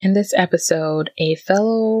In this episode, a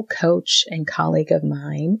fellow coach and colleague of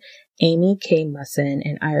mine, Amy K. Musson,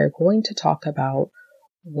 and I are going to talk about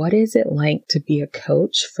what is it like to be a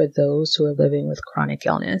coach for those who are living with chronic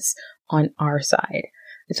illness on our side.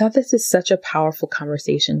 I thought this is such a powerful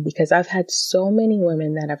conversation because I've had so many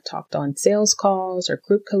women that have talked on sales calls or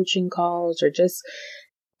group coaching calls or just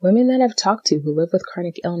women that I've talked to who live with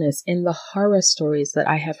chronic illness, and the horror stories that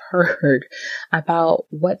I have heard about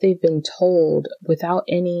what they've been told without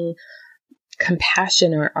any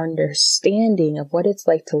compassion or understanding of what it's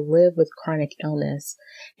like to live with chronic illness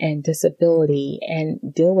and disability and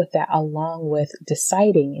deal with that along with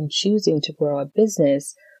deciding and choosing to grow a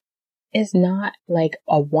business is not like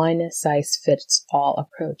a one size fits all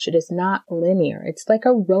approach. It is not linear. It's like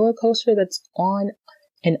a roller coaster that's on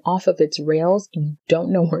and off of its rails, and you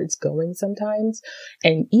don't know where it's going sometimes.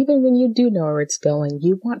 And even when you do know where it's going,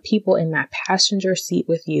 you want people in that passenger seat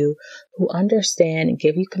with you who understand and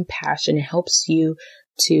give you compassion and helps you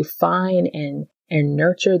to find and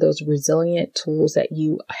nurture those resilient tools that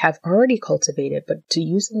you have already cultivated, but to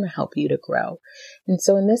use them to help you to grow. And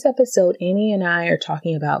so in this episode, Amy and I are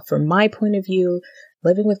talking about, from my point of view,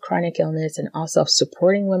 living with chronic illness and also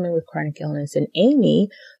supporting women with chronic illness. And Amy,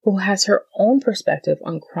 who has her own perspective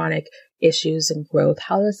on chronic issues and growth,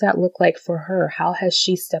 how does that look like for her? How has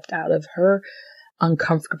she stepped out of her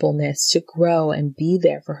uncomfortableness to grow and be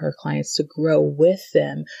there for her clients, to grow with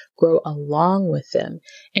them, grow along with them,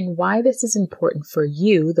 and why this is important for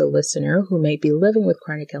you, the listener, who may be living with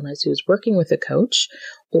chronic illness, who is working with a coach,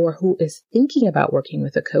 or who is thinking about working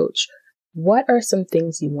with a coach. What are some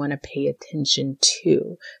things you want to pay attention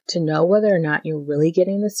to know whether or not you're really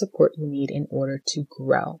getting the support you need in order to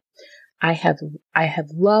grow? I have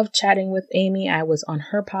loved chatting with Amy. I was on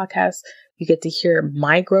her podcast. You get to hear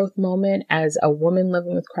my growth moment as a woman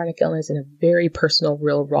living with chronic illness in a very personal,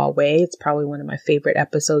 real, raw way. It's probably one of my favorite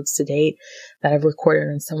episodes to date that I've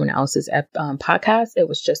recorded on someone else's podcast. It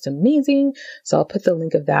was just amazing. So I'll put the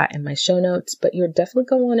link of that in my show notes, but you're definitely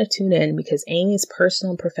going to want to tune in because Amy's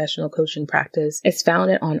personal and professional coaching practice is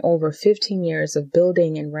founded on over 15 years of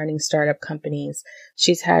building and running startup companies.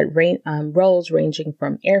 She's had roles ranging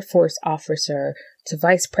from Air Force officer to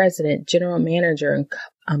vice president, general manager,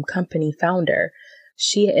 and company founder.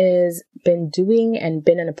 She has been doing and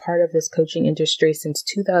been a part of this coaching industry since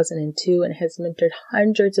 2002 and has mentored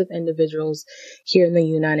hundreds of individuals here in the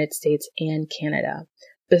United States and Canada.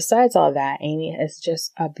 Besides all that, Amy is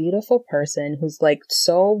just a beautiful person who's like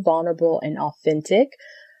so vulnerable and authentic.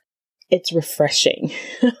 It's refreshing.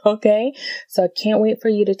 Okay. So I can't wait for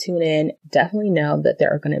you to tune in. Definitely know that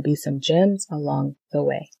there are going to be some gems along the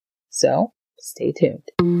way. So stay tuned.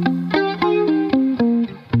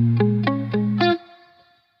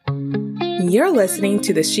 You're listening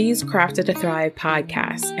to the She's Crafted to Thrive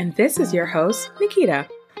podcast, and this is your host, Nikita.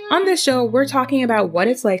 On this show, we're talking about what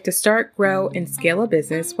it's like to start, grow, and scale a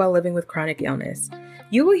business while living with chronic illness.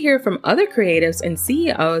 You will hear from other creatives and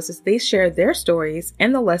CEOs as they share their stories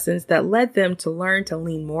and the lessons that led them to learn to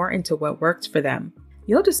lean more into what worked for them.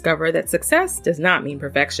 You'll discover that success does not mean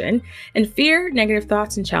perfection, and fear, negative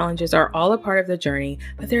thoughts, and challenges are all a part of the journey,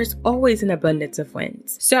 but there's always an abundance of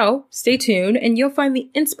wins. So stay tuned and you'll find the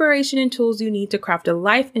inspiration and tools you need to craft a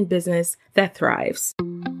life and business that thrives.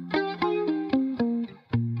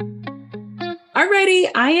 Alrighty,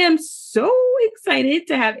 I am so excited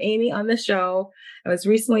to have Amy on the show. I was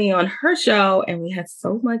recently on her show and we had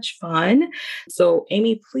so much fun. So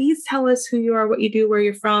Amy, please tell us who you are, what you do, where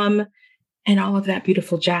you're from, and all of that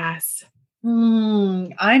beautiful jazz.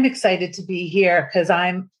 I'm excited to be here because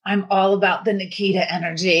I'm all about the Nikita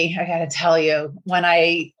energy. I got to tell you, when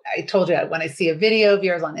I told you, when I see a video of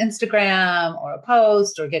yours on Instagram or a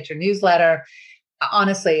post or get your newsletter,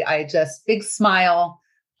 honestly, I just big smile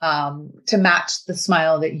to match the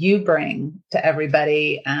smile that you bring to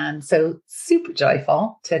everybody. And so super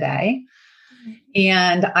joyful today.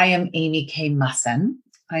 And I am Amy K. Musson.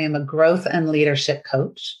 I am a growth and leadership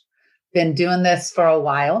coach. Been doing this for a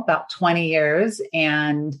while, about 20 years.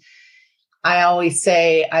 And I always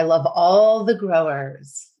say, I love all the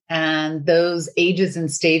growers and those ages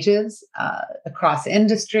and stages across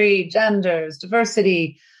industry, genders,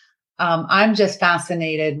 diversity. I'm just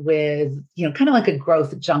fascinated with, kind of like a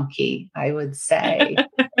growth junkie, I would say.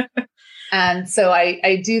 And so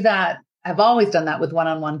I do that. I've always done that with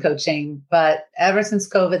one-on-one coaching, but ever since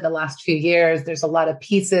COVID, the last few years, there's a lot of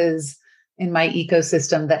pieces in my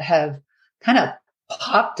ecosystem that have kind of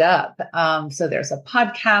popped up. So there's a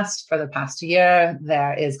podcast for the past year.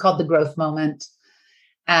 There is called The Growth Moment.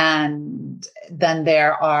 And then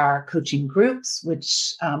there are coaching groups,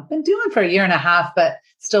 which I've been doing for a year and a half, but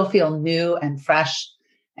still feel new and fresh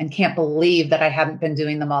and can't believe that I hadn't been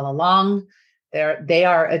doing them all along. They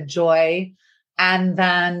are a joy. And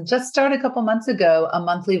then just started a couple months ago, a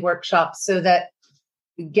monthly workshop so that,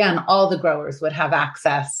 again, all the growers would have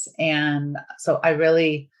access. And so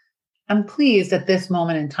I'm pleased at this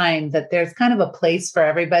moment in time that there's kind of a place for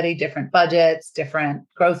everybody, different budgets, different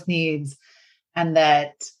growth needs, and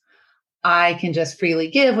that I can just freely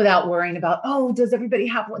give without worrying about, oh, does everybody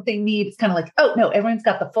have what they need? It's kind of like, oh, no, everyone's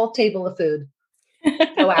got the full table of food.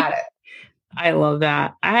 Go at it. I love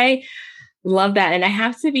that. I love that. And I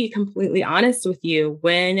have to be completely honest with you.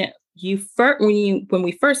 When we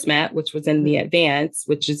first met, which was in the Advance,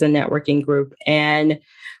 which is a networking group, and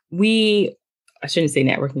I shouldn't say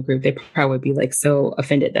networking group. They probably would be like so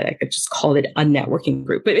offended that I could just call it a networking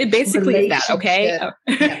group, but it basically is that. Okay.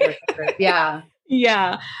 Yeah.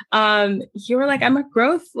 Yeah. You were like, I'm a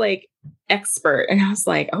growth expert. And I was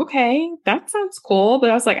like, okay, that sounds cool. But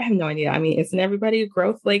I was like, I have no idea. I mean, isn't everybody a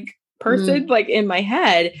growth person in my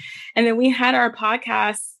head? And then we had our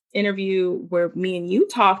podcast interview where me and you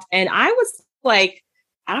talked, and I was like,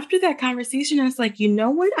 after that conversation, I was like, you know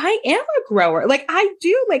what? I am a grower.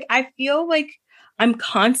 I feel like I'm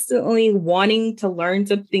constantly wanting to learn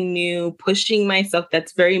something new, pushing myself.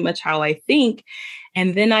 That's very much how I think.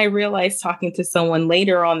 And then I realized talking to someone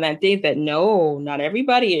later on that day that no, not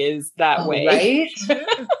everybody is that way. Right.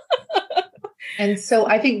 And so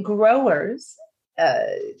I think growers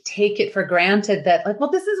take it for granted that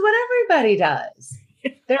this is what everybody does.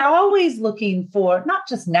 They're always looking for not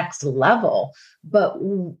just next level, but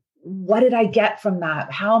what did I get from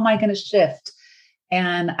that? How am I going to shift?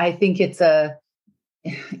 And I think it's I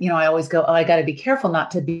always go, I got to be careful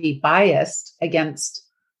not to be biased against,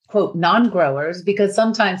 quote, non-growers, because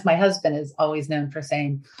sometimes my husband is always known for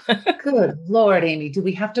saying, good Lord, Amy, do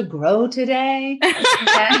we have to grow today?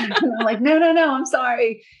 And I'm like, no, I'm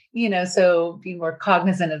sorry. So be more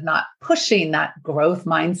cognizant of not pushing that growth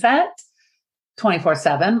mindset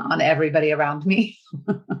 24/7 on everybody around me.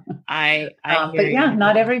 But yeah,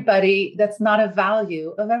 not everybody, that's not a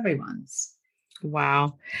value of everyone's.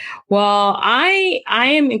 Wow. Well, I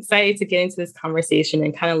am excited to get into this conversation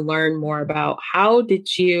and kind of learn more about how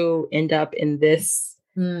did you end up in this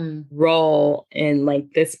role in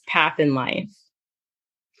this path in life?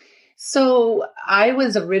 So I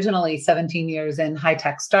was originally 17 years in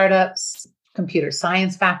high-tech startups, computer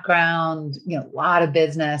science background, a lot of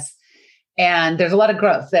business, and there's a lot of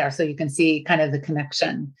growth there. So you can see kind of the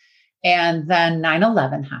connection. And then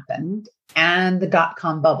 9/11 happened and the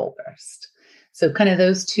dot-com bubble burst. So kind of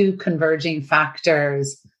those two converging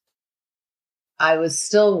factors. I was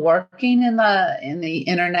still working in the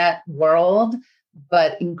internet world,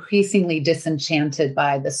 but increasingly disenchanted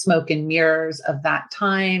by the smoke and mirrors of that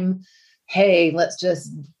time. Hey, let's just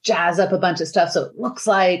jazz up a bunch of stuff so it looks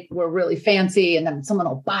like we're really fancy and then someone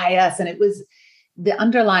will buy us. And it was the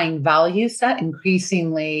underlying value set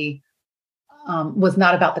increasingly was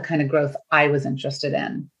not about the kind of growth I was interested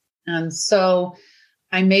in. And so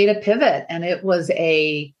I made a pivot, and it was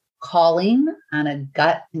a calling and a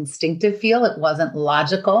gut instinctive feel. It wasn't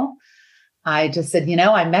logical. I just said,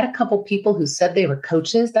 I met a couple people who said they were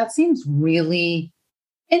coaches. That seems really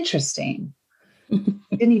interesting.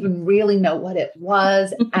 Didn't even really know what it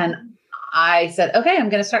was. And I said, okay, I'm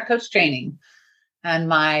going to start coach training. And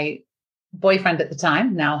my boyfriend at the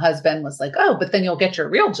time, now husband, was like, oh, but then you'll get your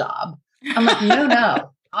real job. I'm like,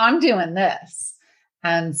 no, I'm doing this.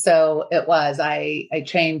 And so it was, I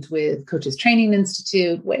trained with Coaches Training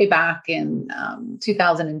Institute way back in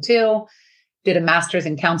 2002, did a master's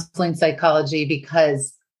in counseling psychology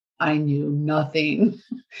because I knew nothing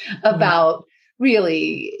about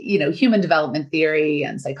really, human development theory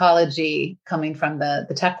and psychology coming from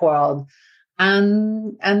the tech world.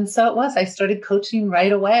 And so it was, I started coaching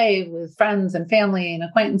right away with friends and family and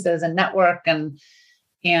acquaintances and network and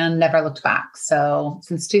never looked back. So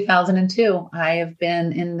since 2002, I have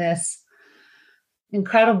been in this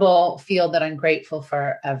incredible field that I'm grateful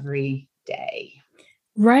for every day.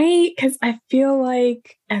 Right. Because I feel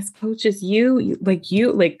like as coaches, you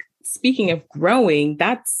speaking of growing,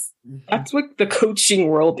 that's what the coaching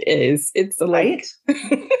world is. It's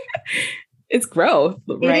it's growth,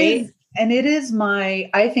 right? And it is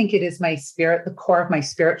I think it is my spirit, the core of my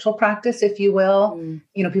spiritual practice, if you will.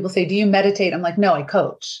 People say, do you meditate? I'm like, no, I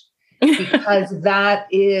coach, because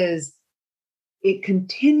it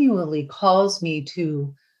continually calls me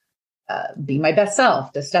to be my best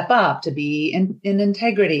self, to step up, to be in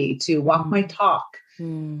integrity, to walk my talk,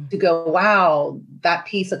 to go, wow, that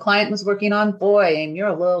piece a client was working on, boy, and you're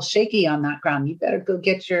a little shaky on that ground. You better go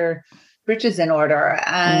get your britches in order.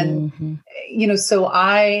 And, so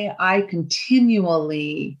I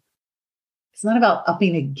continually it's not about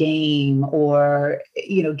upping a game or,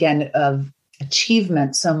 again, of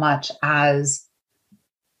achievement so much as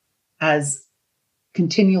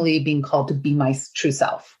continually being called to be my true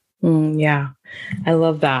self. Yeah. I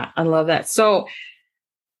love that. I love that. So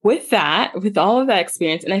with all of that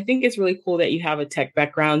experience, and I think it's really cool that you have a tech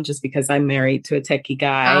background just because I'm married to a techie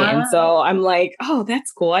guy. And so I'm like, oh,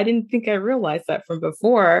 that's cool. I didn't think I realized that from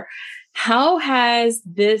before. How has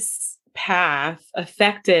this path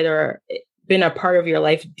affected or been a part of your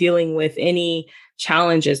life dealing with any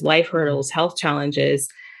challenges, life hurdles, health challenges?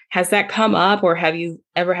 Has that come up, or have you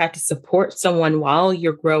ever had to support someone while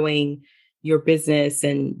you're growing your business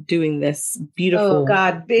and doing this beautiful? Oh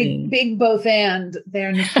God, big both and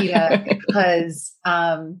there, Nikita, because,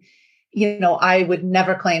 I would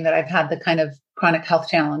never claim that I've had the kind of chronic health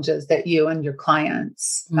challenges that you and your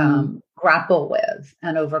clients grapple with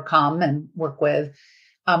and overcome and work with.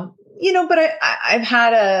 But I've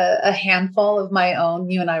had a handful of my own.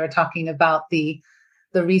 You and I were talking about the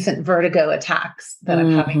recent vertigo attacks that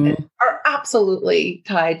I'm having that are absolutely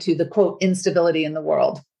tied to the quote instability in the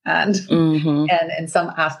world and in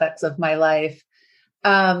some aspects of my life.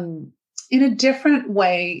 In a different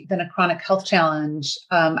way than a chronic health challenge,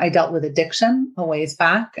 I dealt with addiction a ways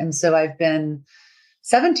back. And so I've been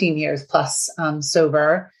 17 years plus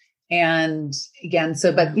sober. And again,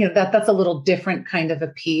 that's a little different kind of a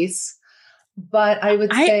piece. But I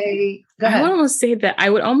would say, go ahead. I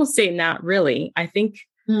would almost say not really. I think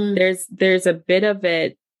there's a bit of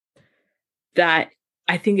it that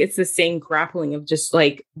I think it's the same grappling of just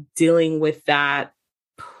like dealing with that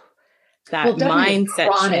mindset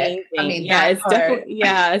changing. I mean,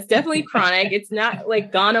 it's definitely chronic. It's not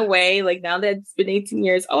like gone away. Like now that it's been 18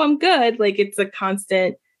 years, oh, I'm good. Like it's a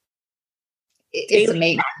constant. It's a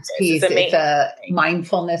maintenance piece. It's a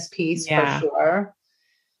mindfulness piece for sure.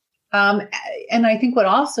 And I think what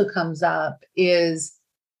also comes up is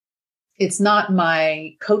it's not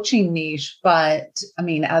my coaching niche, but I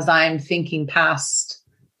mean, as I'm thinking past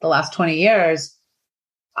the last 20 years,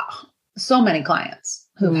 so many clients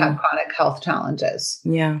who've had chronic health challenges.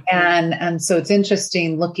 Yeah. And so it's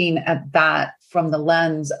interesting looking at that from the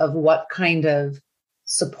lens of what kind of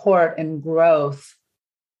support and growth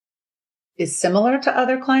is similar to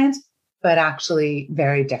other clients, but actually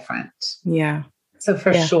very different. Yeah. So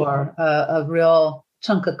for sure, a real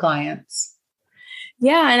chunk of clients.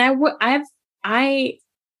 Yeah. And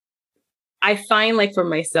I find like for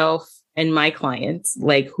myself and my clients,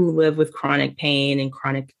 like who live with chronic pain and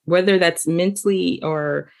chronic, whether that's mentally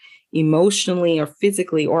or emotionally or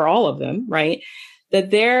physically or all of them, right?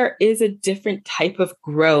 That there is a different type of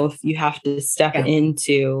growth you have to step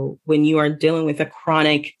into when you are dealing with a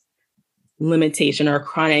chronic limitation or a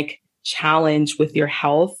chronic challenge with your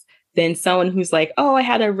health than someone who's like, oh, I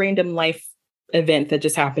had a random life event that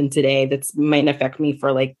just happened today that's might affect me for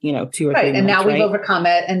 2 or 3 months. And now we've overcome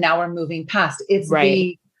it and now we're moving past. It's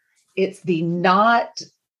the not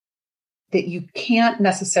that you can't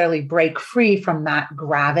necessarily break free from that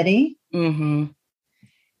gravity. Mm-hmm.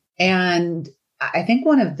 And I think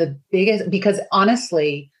one of the biggest, because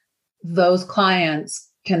honestly, those clients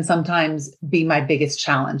can sometimes be my biggest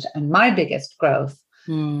challenge and my biggest growth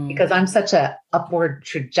because I'm such a upward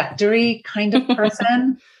trajectory kind of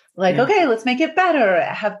person. Okay, let's make it better.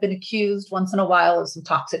 I have been accused once in a while of some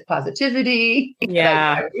toxic positivity.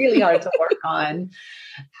 Yeah. Really hard to work on.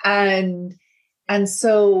 And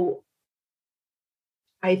so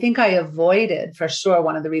I think I avoided, for sure,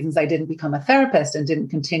 one of the reasons I didn't become a therapist and didn't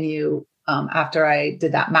continue after I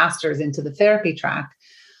did that master's into the therapy track.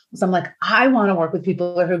 So I'm like, I want to work with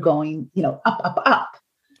people who are going, up,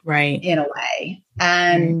 right, in a way.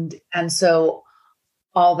 And so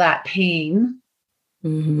all that pain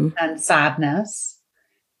and sadness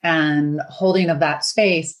and holding of that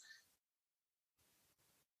space,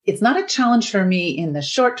 it's not a challenge for me in the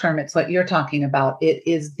short term. It's what you're talking about. It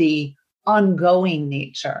is the ongoing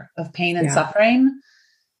nature of pain and suffering.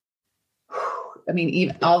 I mean,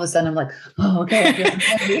 even all of a sudden I'm like, oh, okay.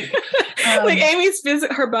 Like Amy's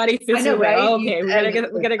her body physically. I know, right? Oh, okay,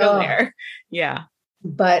 we gotta go there. Yeah.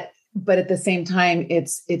 But at the same time,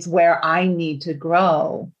 it's where I need to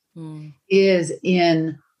grow is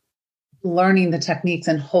in learning the techniques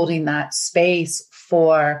and holding that space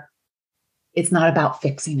for, it's not about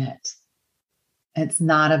fixing it. It's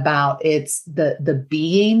not about, it's the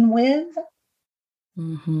being with,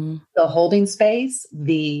 the holding space,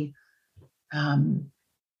 the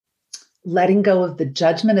letting go of the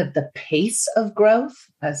judgment of the pace of growth,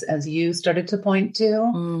 as you started to point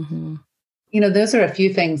to. Those are a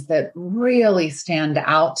few things that really stand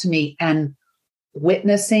out to me, and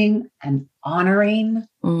witnessing and honoring.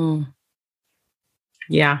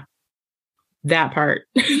 Yeah. That part,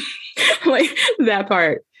 like that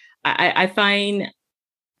part, I find,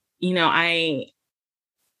 I,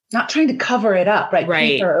 not trying to cover it up, right?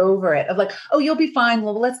 right. Paper over it of like, oh, you'll be fine.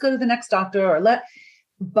 Well, let's go to the next doctor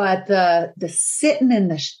but the sitting in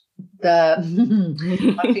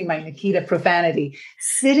watching my Nikita profanity,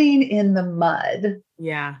 sitting in the mud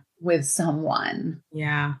Yeah. with someone.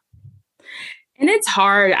 Yeah. And it's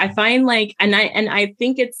hard. I find like, I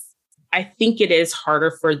think it is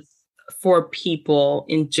harder for people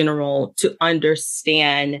in general to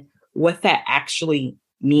understand what that actually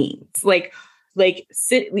means. Like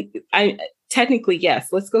technically, yes,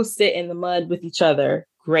 let's go sit in the mud with each other.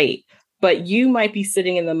 Great. But you might be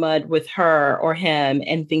sitting in the mud with her or him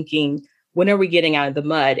and thinking, when are we getting out of the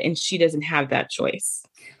mud? And she doesn't have that choice.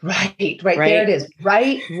 Right. There it is.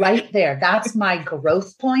 Right there. That's my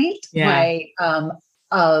growth point. Yeah.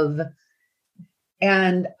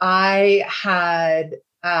 And I had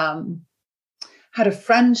a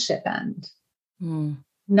friendship end,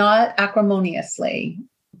 not acrimoniously,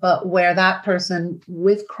 but where that person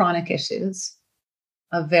with chronic issues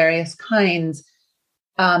of various kinds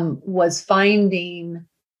was finding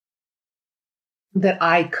that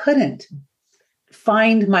I couldn't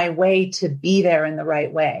find my way to be there in the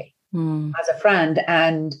right way as a friend,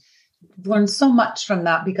 and learned so much from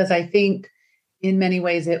that, because I think in many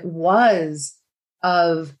ways it was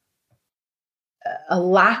of a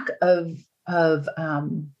lack of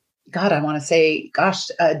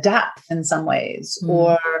depth in some ways,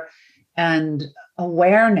 and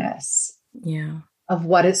awareness of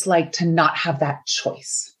what it's like to not have that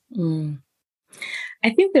choice. I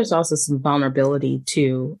think there's also some vulnerability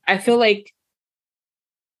too. I feel like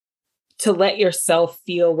to let yourself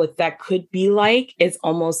feel what that could be like is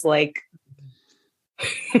almost like,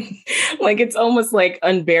 like it's almost like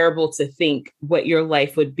unbearable to think what your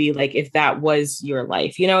life would be like if that was your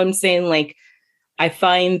life. You know what I'm saying? Like, I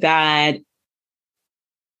find that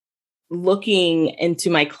looking into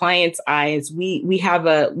my clients' eyes, we have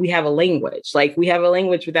a language. Like, we have a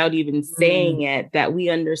language without even saying it that we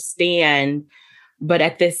understand. But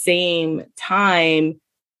at the same time,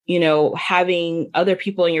 having other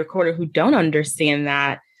people in your corner who don't understand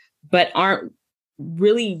that, but aren't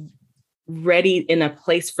really ready in a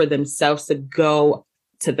place for themselves to go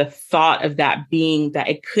to the thought of that being that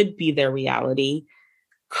it could be their reality,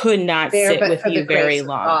 could not sit with you very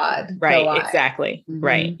long. Right. Exactly.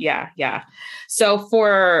 Right. Yeah. Yeah. So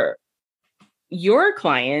for your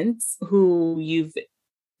clients who you've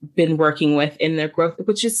been working with in their growth,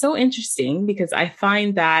 which is so interesting, because I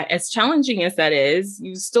find that as challenging as that is,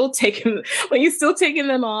 you're still taking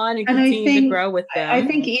them on and continue to grow with them. I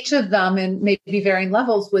think each of them, in maybe varying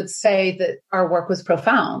levels, would say that our work was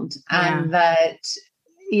profound, and that,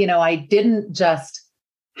 I didn't just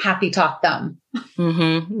happy talk them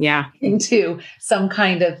into some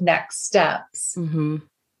kind of next steps. And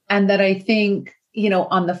that I think,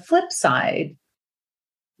 on the flip side,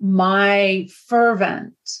 my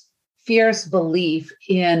fervent, fierce belief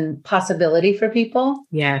in possibility for people.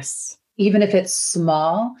 Yes. Even if it's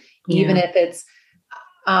small, even if it's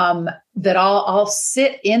that I'll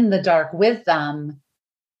sit in the dark with them,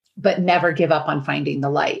 but never give up on finding the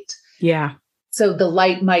light. Yeah. So the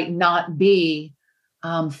light might not be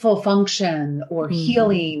full function or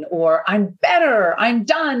healing, or I'm better, I'm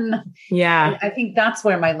done. Yeah. And I think that's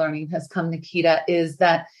where my learning has come, Nikita, is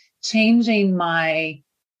that changing my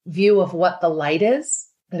view of what the light is,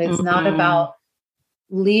 that it's not about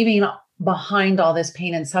leaving behind all this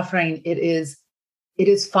pain and suffering. It is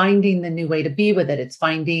finding the new way to be with it. It's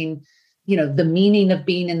finding, the meaning of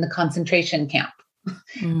being in the concentration camp,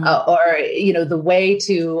 or, the way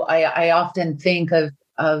to, I often think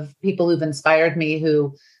of people who've inspired me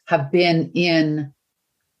who have been in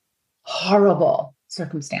horrible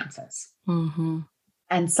circumstances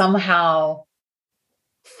and somehow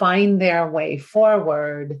find their way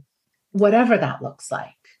forward, whatever that looks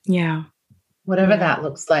like. Yeah. Whatever that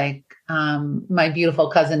looks like. My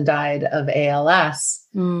beautiful cousin died of ALS,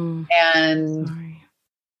 and,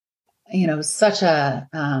 such a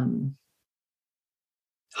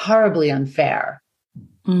horribly unfair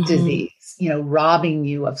disease, robbing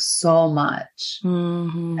you of so much.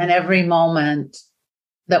 And every moment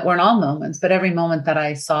that weren't all moments, but every moment that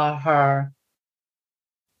I saw her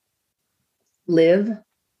live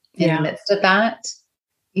in the midst of that,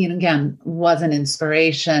 again, was an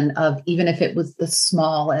inspiration of, even if it was the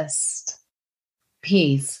smallest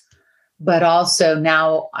piece, but also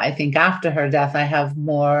now I think after her death, I have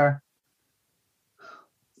more,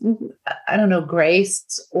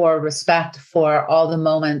 grace or respect for all the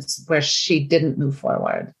moments where she didn't move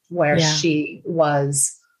forward, where she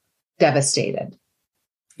was devastated.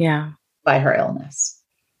 Yeah. by her illness.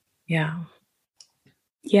 Yeah.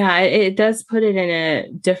 Yeah, it does put it in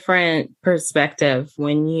a different perspective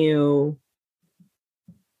when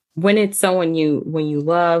it's someone when you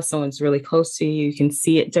love, someone's really close to you, you can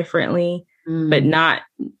see it differently, but not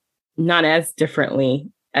as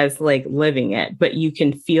differently as like living it, but you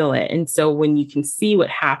can feel it. And so when you can see what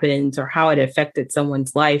happened or how it affected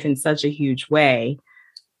someone's life in such a huge way,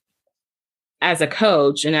 as a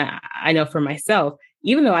coach, and I know for myself,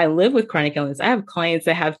 even though I live with chronic illness, I have clients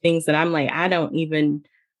that have things that I'm like, I don't even,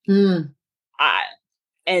 don't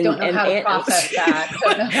know how to process that.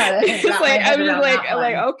 Don't know how to I'm just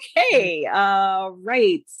like, okay,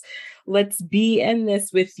 right. Let's be in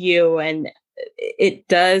this with you. And it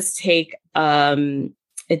does take, I don't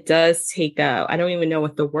even know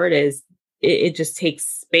what the word is. It just takes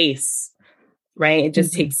space, right? It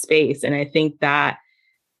just takes space. And I think that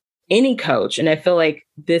any coach, and I feel like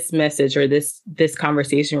this message or this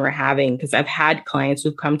conversation we're having, because I've had clients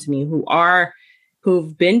who've come to me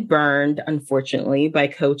who've been burned, unfortunately, by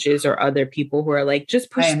coaches or other people who are like,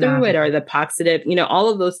 just push through it, or the positive, all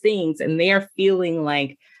of those things. And they are feeling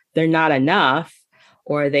like they're not enough,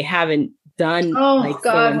 or they haven't done. Oh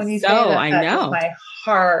God, when you say that, I know my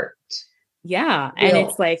heart. Yeah. And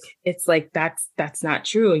it's like, that's not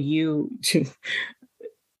true.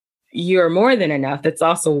 You're more than enough. That's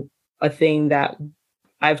also a thing that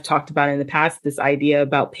I've talked about in the past, this idea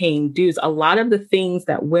about paying dues. A lot of the things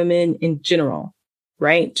that women in general,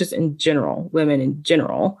 right? Just in general, women in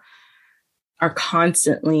general are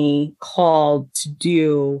constantly called to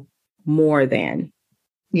do more than.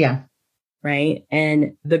 Yeah. Right.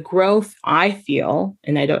 And the growth I feel,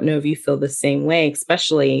 and I don't know if you feel the same way,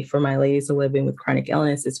 especially for my ladies who are living with chronic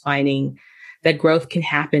illness, is finding that growth can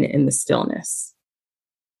happen in the stillness.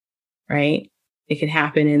 Right. It can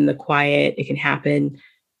happen in the quiet. It can happen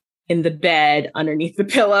in the bed, underneath the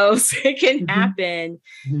pillows. It can happen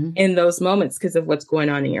in those moments because of what's going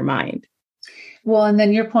on in your mind. Well, and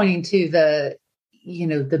then you're pointing to the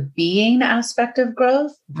being aspect of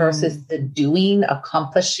growth versus the doing,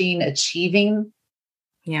 accomplishing, achieving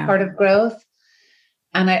part of growth.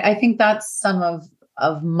 And I think that's some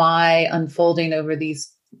of my unfolding over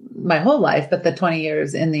my whole life, but the 20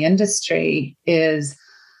 years in the industry is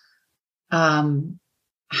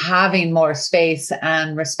having more space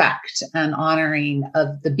and respect and honoring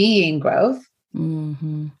of the being growth.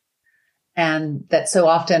 And that so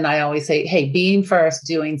often I always say, hey, being first,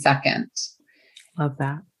 doing second. Love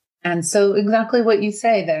that. And so exactly what you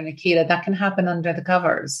say there, Nikita, that can happen under the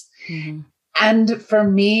covers. And for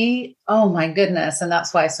me, oh my goodness. And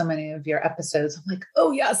that's why so many of your episodes, I'm like,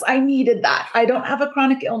 oh yes, I needed that. I don't have a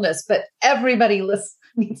chronic illness, but everybody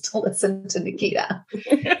needs to listen to Nikita.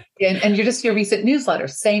 and your recent newsletter,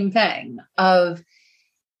 same thing of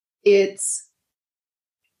it's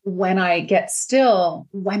when I get still,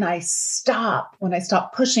 when I stop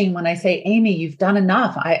pushing, when I say, Amy, you've done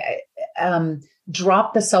enough. I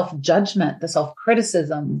drop the self-judgment, the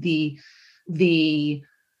self-criticism, the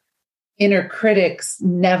inner critic's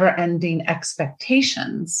never-ending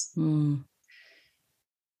expectations. And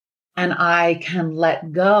I can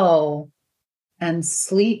let go and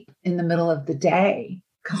sleep in the middle of the day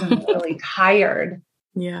because I'm really tired.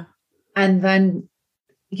 Yeah. And then,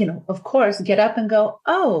 of course, get up and go,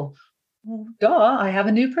 oh, duh, I have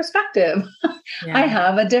a new perspective. Yeah. I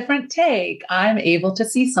have a different take. I'm able to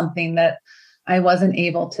see something that I wasn't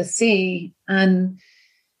able to see. And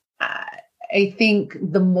I think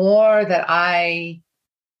the more that I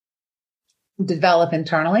develop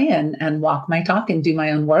internally and walk my talk and do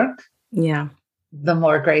my own work, the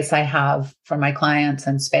more grace I have for my clients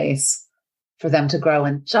and space for them to grow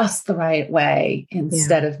in just the right way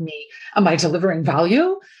instead of me. Am I delivering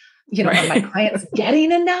value? Are my clients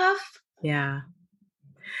getting enough? Yeah.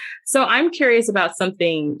 So I'm curious about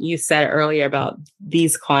something you said earlier about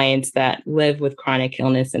these clients that live with chronic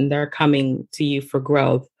illness and they're coming to you for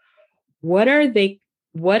growth. What are they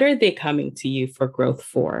coming to you for growth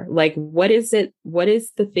for? Like, what is it? What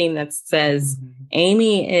is the thing that says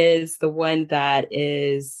Amy is the one that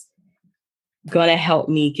is going to help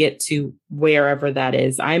me get to wherever that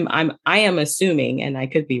is? I am assuming, and I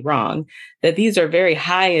could be wrong, that these are very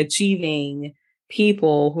high achieving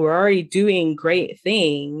people who are already doing great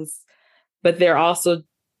things, but they're also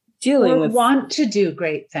dealing with want to do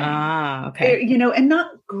great things. Okay. And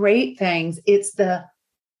not great things. It's the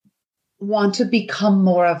want to become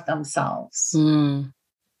more of themselves,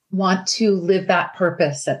 want to live that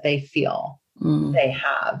purpose that they feel they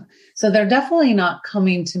have. So they're definitely not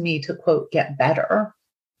coming to me to quote, get better,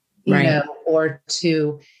 or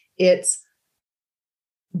it's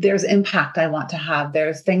there's impact I want to have.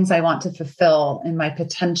 There's things I want to fulfill in my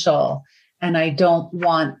potential, and I don't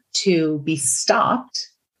want to be stopped.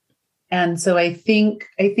 And so I think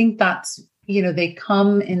that's, they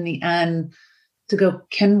come in the end to go,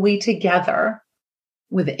 can we together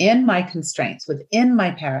within my constraints, within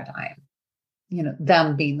my paradigm,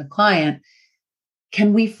 them being the client,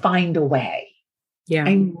 can we find a way? Yeah.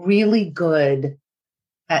 I'm really good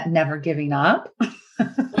at never giving up.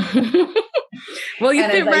 Well, you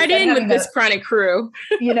fit right in with this chronic crew.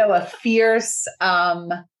 A fierce,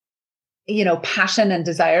 passion and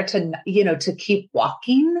desire to keep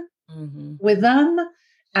walking with them,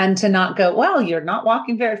 and to not go, well, you're not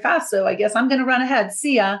walking very fast, so I guess I'm going to run ahead.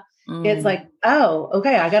 See ya. It's like, oh,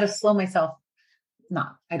 okay, I got to slow myself.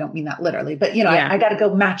 I don't mean that literally, but I got to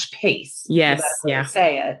go match pace. Yes. Yeah.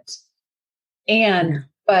 Say it.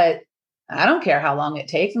 But I don't care how long it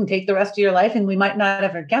takes, and take the rest of your life, and we might not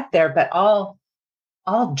ever get there, but I'll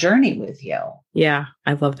journey with you. Yeah.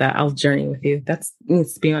 I love that. I'll journey with you. That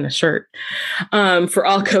needs to be on a shirt. For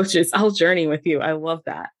all coaches, I'll journey with you. I love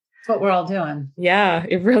that. That's what we're all doing. Yeah,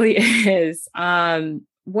 it really is.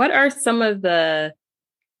 What are some of the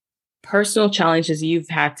personal challenges you've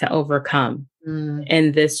had to overcome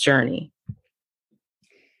in this journey?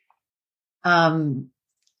 One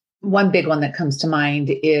big one that comes to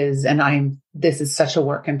mind is, this is such a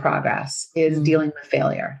work in progress, is dealing with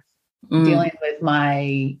failure, dealing with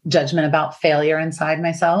my judgment about failure inside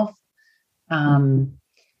myself. The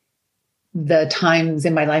times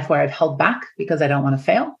in my life where I've held back because I don't want to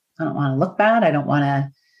fail. I don't want to look bad. I don't want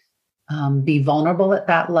to be vulnerable at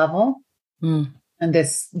that level. And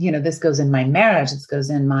this goes in my marriage. This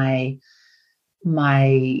goes in my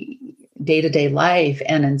day-to-day life,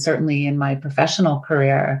 and certainly in my professional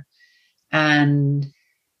career. And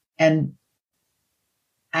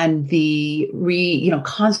the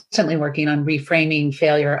constantly working on reframing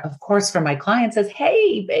failure, of course, for my clients as,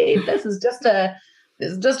 hey, babe, this is just a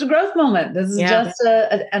growth moment. This is just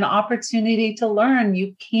an opportunity to learn.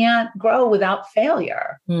 You can't grow without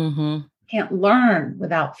failure. Can't learn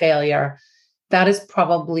without failure. That is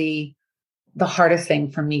probably the hardest thing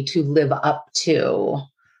for me to live up to,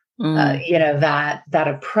 that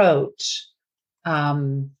approach.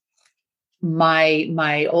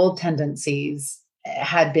 My old tendencies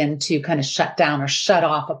had been to kind of shut down or shut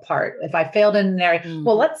off a part. If I failed in an area,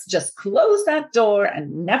 well, let's just close that door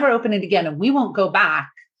and never open it again, and we won't go back.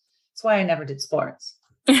 That's why I never did sports.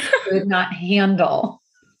 Could not handle.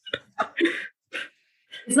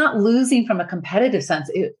 It's not losing from a competitive sense.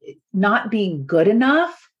 Not being good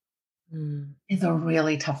enough is a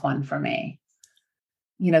really tough one for me.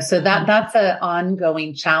 So that's an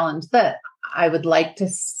ongoing challenge that I would like to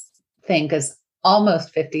think, as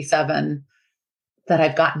almost 57, that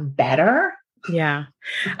I've gotten better. Yeah.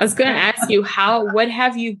 I was going to ask you, what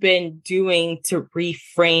have you been doing to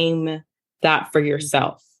reframe that for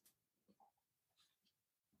yourself?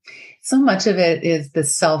 So much of it is the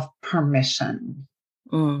self-permission,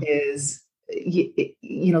 is,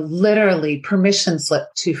 literally permission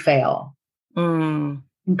slip to fail,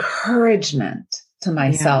 encouragement to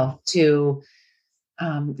myself to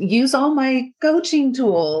use all my coaching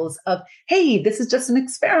tools of, hey, this is just an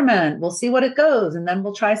experiment. We'll see what it goes, and then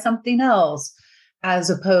we'll try something else, as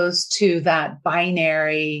opposed to that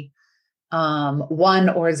binary 1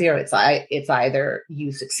 or 0. It's either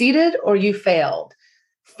you succeeded or you failed.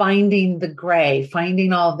 Finding the gray,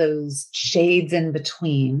 finding all those shades in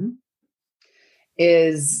between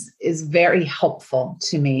is very helpful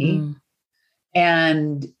to me.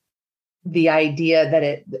 And the idea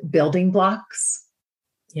that building blocks.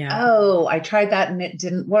 Yeah. Oh, I tried that and it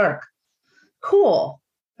didn't work. Cool.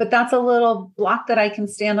 But that's a little block that I can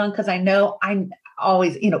stand on, because I know I'm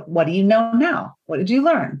always, what do you know now? What did you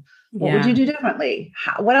learn? What would you do differently?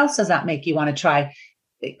 What else does that make you want to try?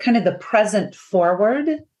 Kind of the present forward.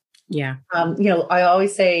 Yeah. I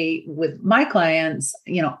always say with my clients,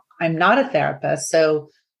 I'm not a therapist, so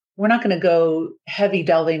we're not going to go heavy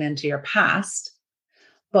delving into your past,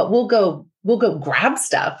 but we'll go grab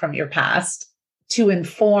stuff from your past to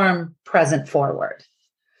inform present forward.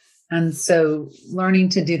 And so learning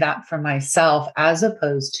to do that for myself, as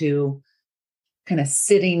opposed to kind of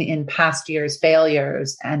sitting in past years'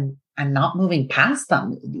 failures and not moving past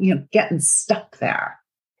them, getting stuck there,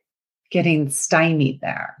 getting stymied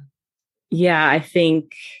there. Yeah, I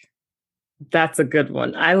think that's a good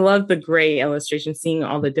one. I love the gray illustration, seeing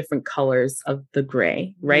all the different colors of the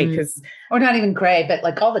gray, right? Or not even gray, but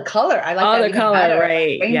like all the color. I like all the color, better.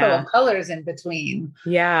 Right? Like rainbow of colors in between.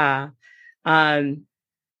 Yeah.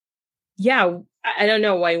 I don't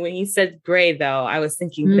know why when you said gray, though, I was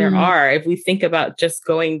thinking if we think about just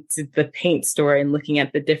going to the paint store and looking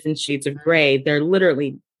at the different shades of gray, they're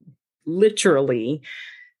literally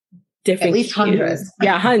different at least hundreds.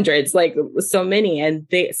 Yeah, hundreds, like so many. And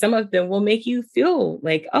some of them will make you feel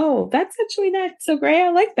like, oh, that's actually not so gray. I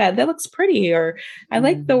like that. That looks pretty. Or I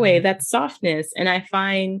like the way that's softness. And I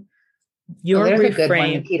find your there's reframe. A good one,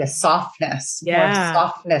 Nikita, softness. Yeah. More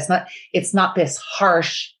softness. It's not this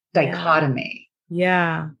harsh dichotomy.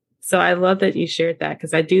 Yeah. So I love that you shared that,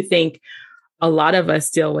 because I do think a lot of us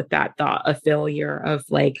deal with that thought of failure of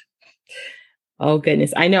like, oh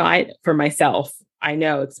goodness. For myself, I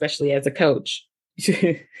know, especially as a coach,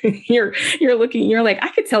 you're like,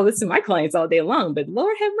 I could tell this to my clients all day long, but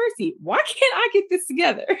Lord have mercy, why can't I get this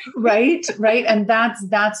together? Right. And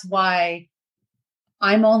that's why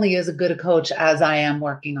I'm only as good a coach as I am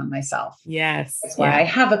working on myself. Yes. That's why I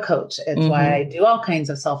have a coach. It's why I do all kinds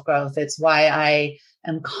of self-growth. It's why I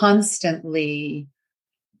am constantly,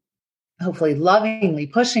 hopefully lovingly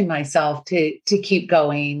pushing myself to keep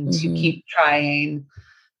going, to keep trying.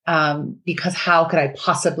 Because how could I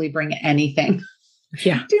possibly bring anything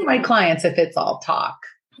to my clients if it's all talk?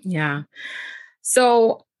 Yeah.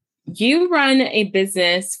 So you run a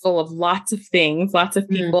business full of lots of things, lots of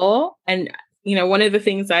people. And, one of the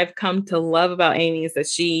things I've come to love about Amy is that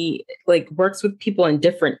she like works with people in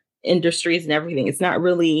different industries and everything. It's not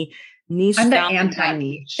really niche. I'm the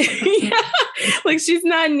anti-niche. Like she's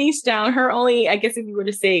not niche down. Her only, I guess if you were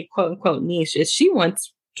to say quote unquote niche, is she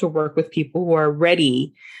wants to work with people who are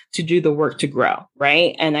ready to do the work to grow.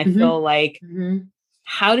 Right. And I feel like,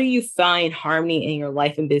 how do you find harmony in your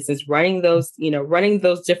life and business, running those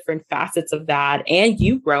different facets of that and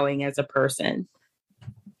you growing as a person?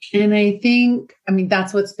 And I think,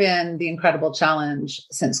 that's what's been the incredible challenge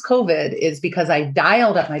since COVID is because I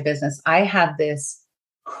dialed up my business. I had this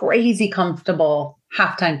crazy comfortable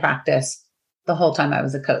halftime practice the whole time I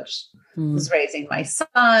was a coach. I was raising my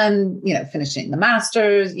son, finishing the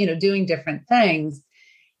master's, doing different things.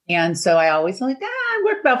 And so I always I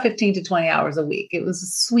work about 15 to 20 hours a week. It was a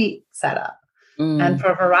sweet setup. And for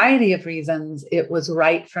a variety of reasons, it was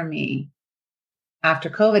right for me after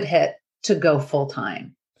COVID hit to go full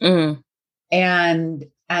time. And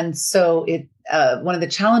so one of the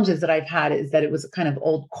challenges that I've had is that it was kind of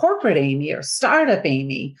old corporate Amy or startup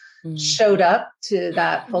Amy showed up to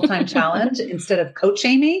that full-time challenge instead of coach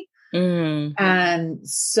Amy. And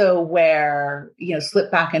so where, slip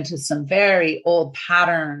back into some very old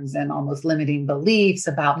patterns and almost limiting beliefs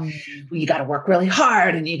about you got to work really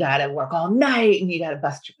hard and you got to work all night and you got to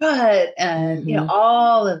bust your butt and,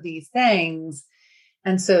 all of these things.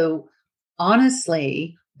 And so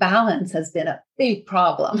honestly, balance has been a big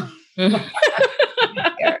problem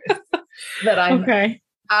that I'm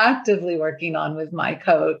actively working on with my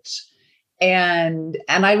coach. And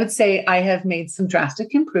I would say I have made some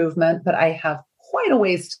drastic improvement, but I have quite a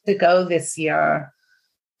ways to go this year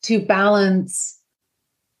to balance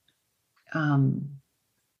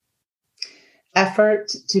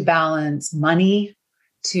effort, to balance money,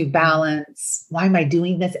 to balance why am I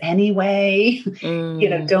doing this anyway?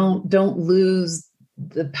 Don't lose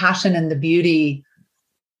the passion and the beauty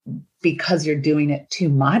because you're doing it too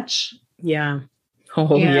much. Yeah.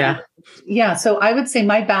 Oh, yeah. Yeah. So I would say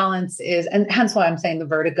my balance is, and hence why I'm saying the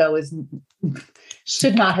vertigo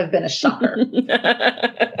should not have been a shocker.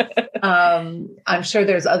 I'm sure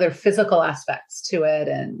there's other physical aspects to it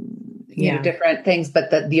and different things, but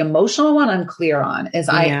the emotional one I'm clear on is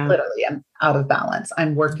I literally am out of balance.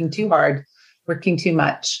 I'm working too hard, working too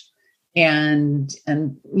much, and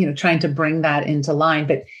trying to bring that into line.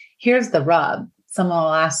 But here's the rub. Someone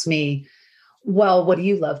will ask me, well, what do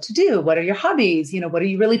you love to do? What are your hobbies? What are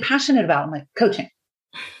you really passionate about? I'm like, coaching.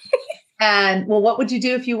 And well, what would you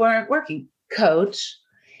do if you weren't working? Coach.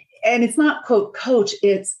 And it's not quote coach,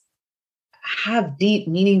 it's have deep,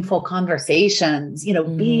 meaningful conversations,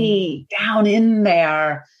 be down in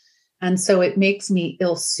there. And so it makes me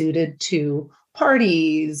ill-suited to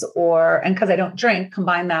parties and because I don't drink,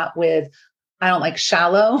 combine that with, I don't like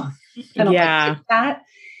shallow. I don't like that.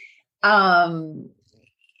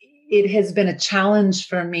 It has been a challenge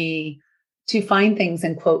for me to find things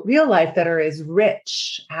in quote real life that are as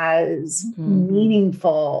rich, as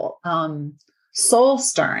meaningful, soul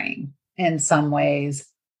stirring in some ways,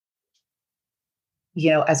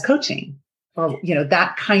 as coaching or,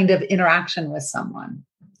 that kind of interaction with someone.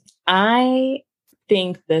 I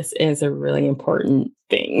think this is a really important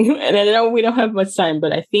thing. And I know we don't have much time,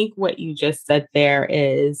 but I think what you just said there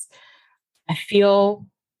is, I feel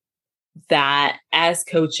that as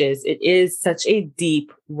coaches, it is such a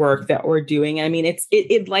deep work that we're doing. I mean,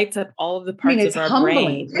 it lights up all of the parts it's of our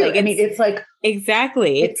humbling brain. too. Like, it's like,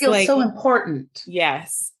 exactly. It It's feels like, so important.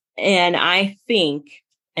 yes. And I think,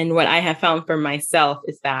 and what I have found for myself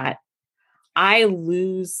is that I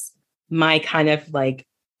lose my kind of like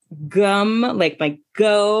gum, like my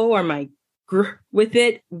go or my with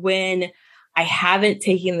it when I haven't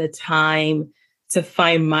taken the time to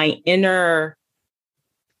find my inner.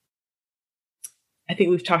 I think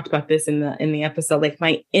we've talked about this in the episode, like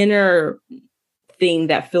my inner thing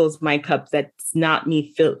that fills my cup. That's not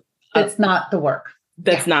me That's not the work.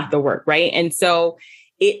 That's not the work. Right. And so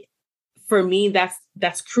for me,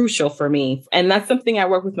 that's crucial for me. And that's something I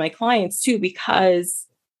work with my clients too, because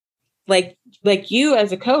like you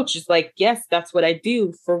as a coach is like, yes, that's what I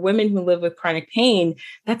do for women who live with chronic pain.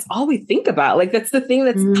 That's all we think about. Like, that's the thing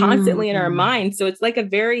that's constantly in our mind. So it's like a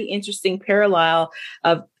very interesting parallel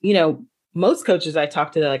of, most coaches I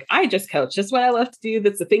talk to, they're like, I just coach. That's what I love to do.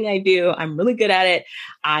 That's the thing I do. I'm really good at it.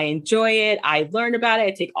 I enjoy it. I learn about it.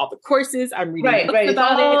 I take all the courses. I'm reading books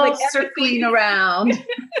about it. Like, circling around.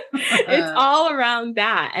 It's all around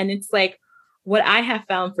that. And it's like, what I have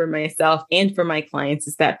found for myself and for my clients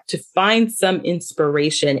is that to find some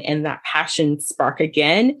inspiration and that passion spark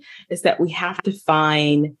again, is that we have to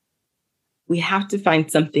find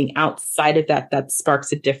something outside of that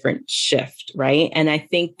sparks a different shift. Right. And I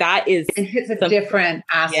think that is it hits a different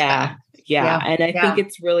aspect. Yeah. And I think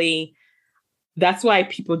it's really, that's why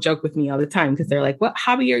people joke with me all the time, because they're like, what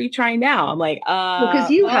hobby are you trying now? I'm like,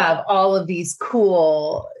 because you have all of these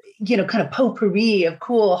cool, kind of potpourri of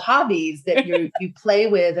cool hobbies that you play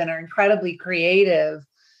with and are incredibly creative.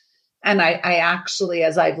 And I actually,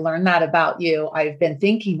 as I've learned that about you, I've been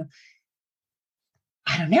thinking,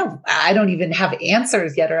 I don't know, I don't even have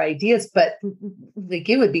answers yet or ideas, but like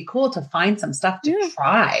it would be cool to find some stuff to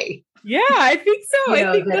try. Yeah, I think so.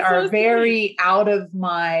 I think that are very out of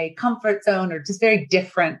my comfort zone or just very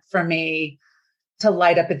different for me to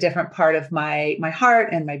light up a different part of my heart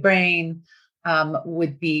and my brain.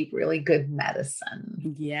 Would be really good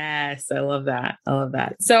medicine. Yes, I love that.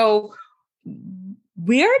 So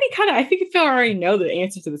we already I think Phil already know the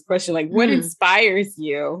answer to this question. Like, what inspires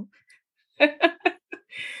you?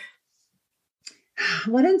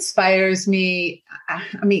 What inspires me?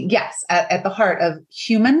 I mean, yes, at the heart of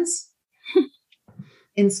humans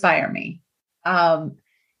inspire me. And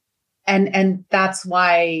that's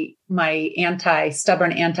why my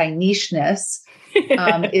stubborn anti-nicheness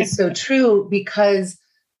is so true, because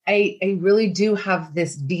I really do have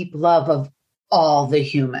this deep love of all the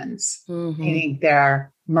humans. I think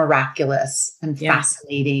they're miraculous and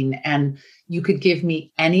fascinating. And you could give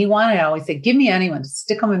me anyone. I always say, give me anyone,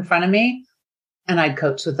 stick them in front of me and I'd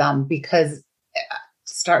coach with them, because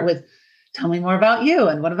start with, tell me more about you.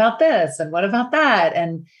 And what about this? And what about that?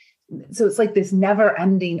 And so it's like this never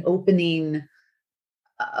ending opening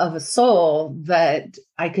of a soul that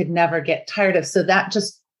I could never get tired of. So that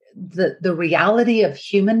just the reality of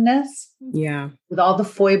humanness, with all the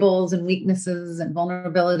foibles and weaknesses and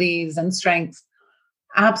vulnerabilities and strengths,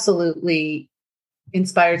 absolutely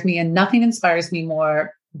inspires me. And nothing inspires me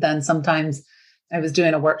more than sometimes I was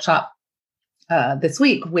doing a workshop this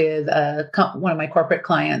week with one of my corporate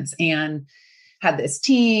clients, and had this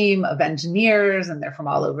team of engineers, and they're from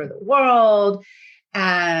all over the world.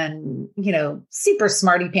 And, super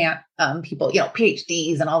smarty pant people,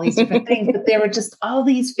 PhDs and all these different things, but there were just all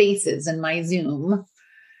these faces in my Zoom.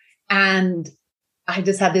 And I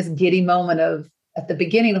just had this giddy moment at the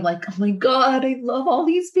beginning of like, oh my God, I love all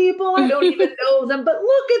these people. I don't even know them, but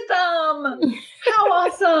look at them. How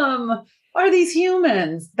awesome are these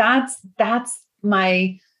humans? That's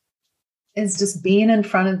is just being in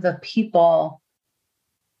front of the people.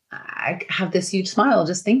 I have this huge smile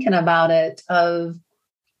just thinking about it.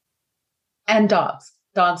 And dogs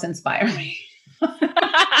inspire me.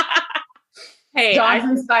 Hey, dogs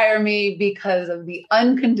inspire me because of the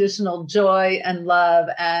unconditional joy and love.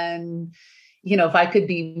 And, if I could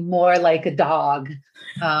be more like a dog,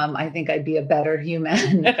 I think I'd be a better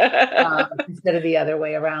human instead of the other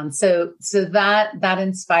way around. So that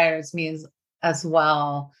inspires me as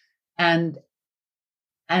well. And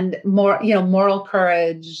more, moral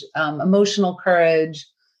courage, emotional courage,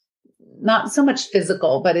 not so much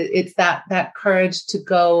physical, but it's that courage to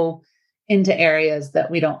go into areas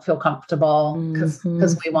that we don't feel comfortable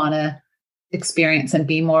because we want to experience and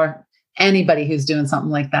be more. Anybody who's doing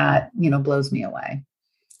something like that, blows me away.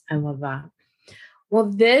 I love that. Well,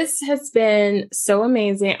 this has been so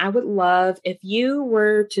amazing. I would love if you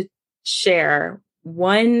were to share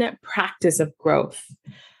one practice of growth,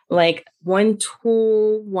 like one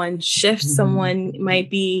tool, one shift someone might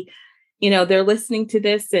be they're listening to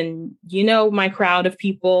this and, my crowd of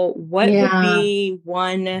people, what would be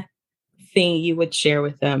one thing you would share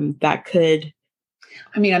with them that could...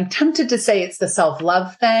 I mean, I'm tempted to say it's the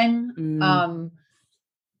self-love thing.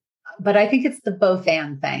 But I think it's the both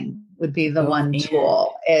and thing would be the one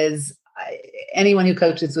tool is anyone who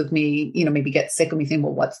coaches with me, maybe gets sick of me saying,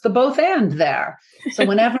 well, what's the both and there? So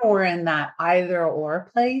whenever we're in that either or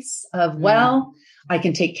place of, well, I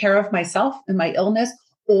can take care of myself and my illness,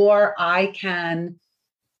 or I can,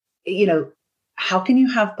 how can you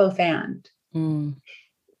have both and?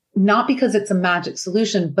 Not because it's a magic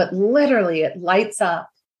solution, but literally it lights up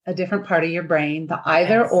a different part of your brain. The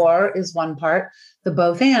either or is one part. The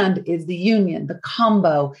both and is the union, the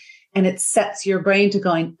combo. And it sets your brain to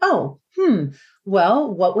going,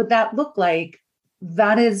 well, what would that look like?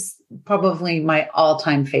 That is probably my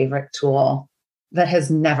all-time favorite tool that has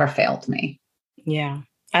never failed me. Yeah.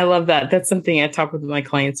 I love that. That's something I talk with my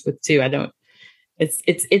clients with too.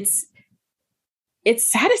 It's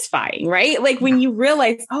satisfying, right? Like when you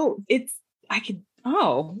realize, it's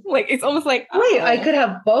almost like, wait, I could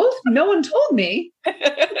have both. No one told me.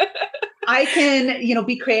 I can,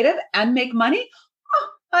 be creative and make money. Oh,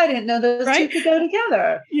 I didn't know those two could go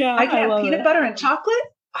together. Yeah. I can have peanut butter and chocolate.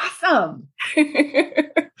 Awesome.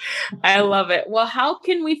 I love it. Well, how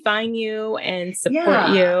can we find you and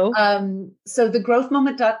support you? So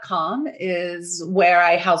thegrowthmoment.com is where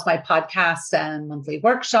I house my podcasts and monthly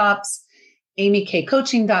workshops.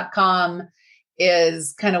 amykcoaching.com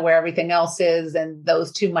is kind of where everything else is. And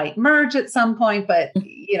those two might merge at some point, but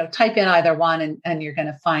type in either one and you're going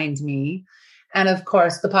to find me. And of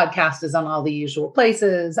course, the podcast is on all the usual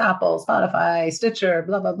places, Apple, Spotify, Stitcher,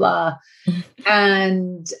 blah, blah, blah.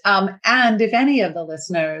 And if any of the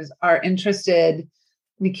listeners are interested,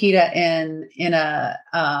 Nikita, in a,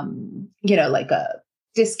 like a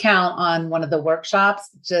discount on one of the workshops,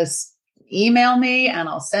 just email me and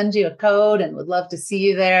I'll send you a code and would love to see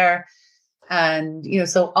you there. And,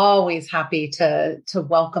 so always happy to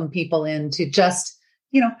welcome people in to just,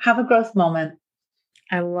 have a growth moment.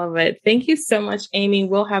 I love it. Thank you so much, Amy.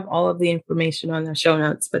 We'll have all of the information on the show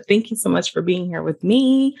notes, but thank you so much for being here with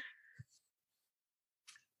me.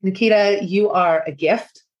 Nikita, you are a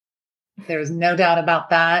gift. There's no doubt about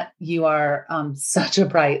that. You are such a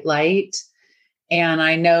bright light. And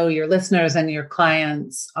I know your listeners and your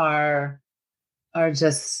clients are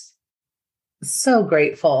just so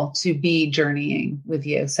grateful to be journeying with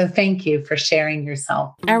you. So thank you for sharing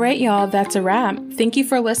yourself. All right, y'all, that's a wrap. Thank you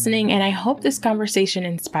for listening. And I hope this conversation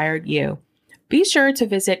inspired you. Be sure to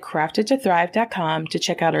visit craftedtothrive.com to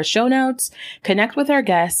check out our show notes, connect with our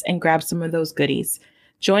guests, and grab some of those goodies.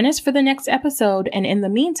 Join us for the next episode. And in the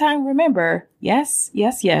meantime, remember, yes,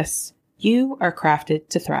 you are crafted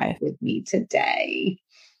to thrive. With me today.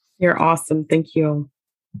 You're awesome. Thank you.